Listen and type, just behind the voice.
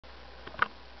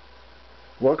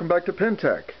Welcome back to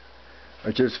PinTech.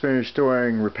 I just finished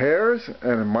doing repairs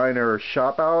and a minor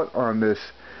shop out on this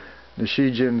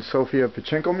Nishijin Sofia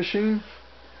Pachinko machine,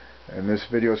 and this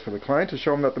video is for the client to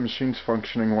show him that the machine's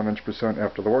functioning 100%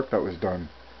 after the work that was done.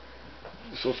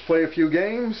 So let's play a few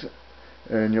games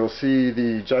and you'll see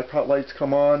the jackpot lights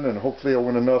come on, and hopefully I'll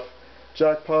win enough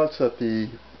jackpots that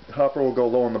the hopper will go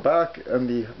low in the back and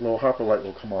the low hopper light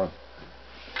will come on.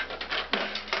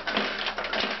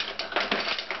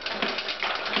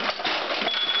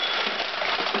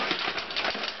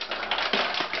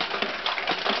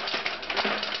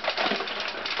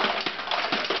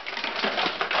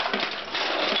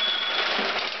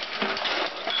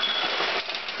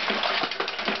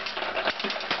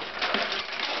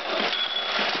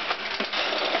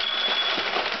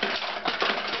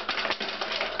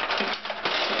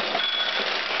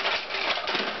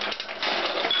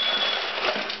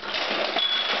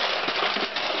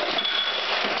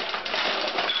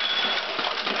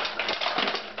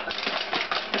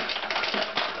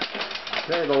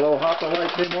 Okay, the low hopper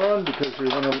light came on because we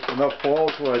went enough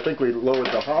balls where I think we lowered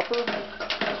the hopper.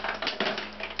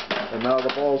 And now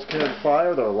the balls can't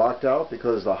fire, they're locked out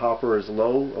because the hopper is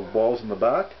low of balls in the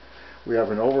back. We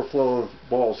have an overflow of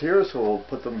balls here, so we'll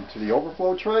put them to the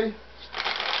overflow tray.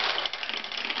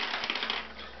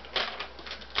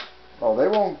 Oh, they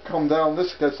won't come down.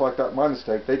 This gets like that, my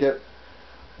mistake. They get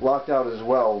locked out as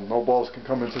well. No balls can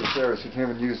come into this area, so you can't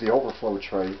even use the overflow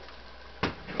tray.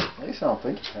 At least I don't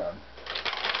think you can.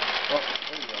 Oh,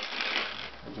 there you go.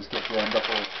 We'll just get the end up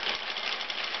over.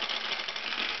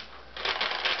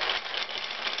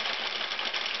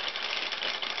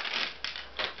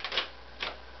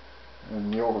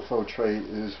 And the overflow tray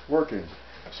is working.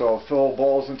 So I'll fill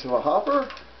balls into the hopper.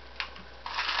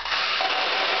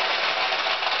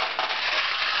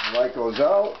 The light goes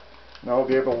out. Now I'll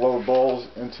be able to load balls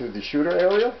into the shooter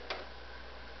area.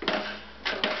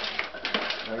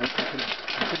 And we can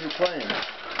continue playing.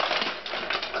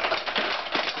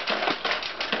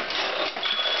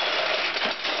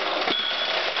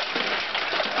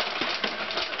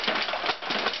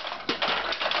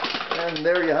 And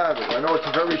there you have it. I know it's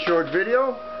a very short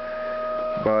video,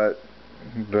 but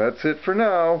that's it for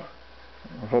now.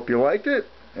 I hope you liked it,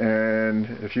 and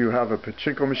if you have a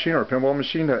Pachinko machine or a pinball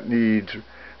machine that needs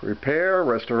repair,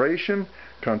 restoration,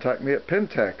 contact me at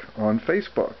PinTech on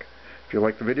Facebook. If you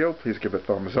like the video, please give it a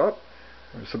thumbs up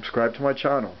and subscribe to my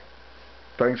channel.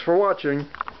 Thanks for watching.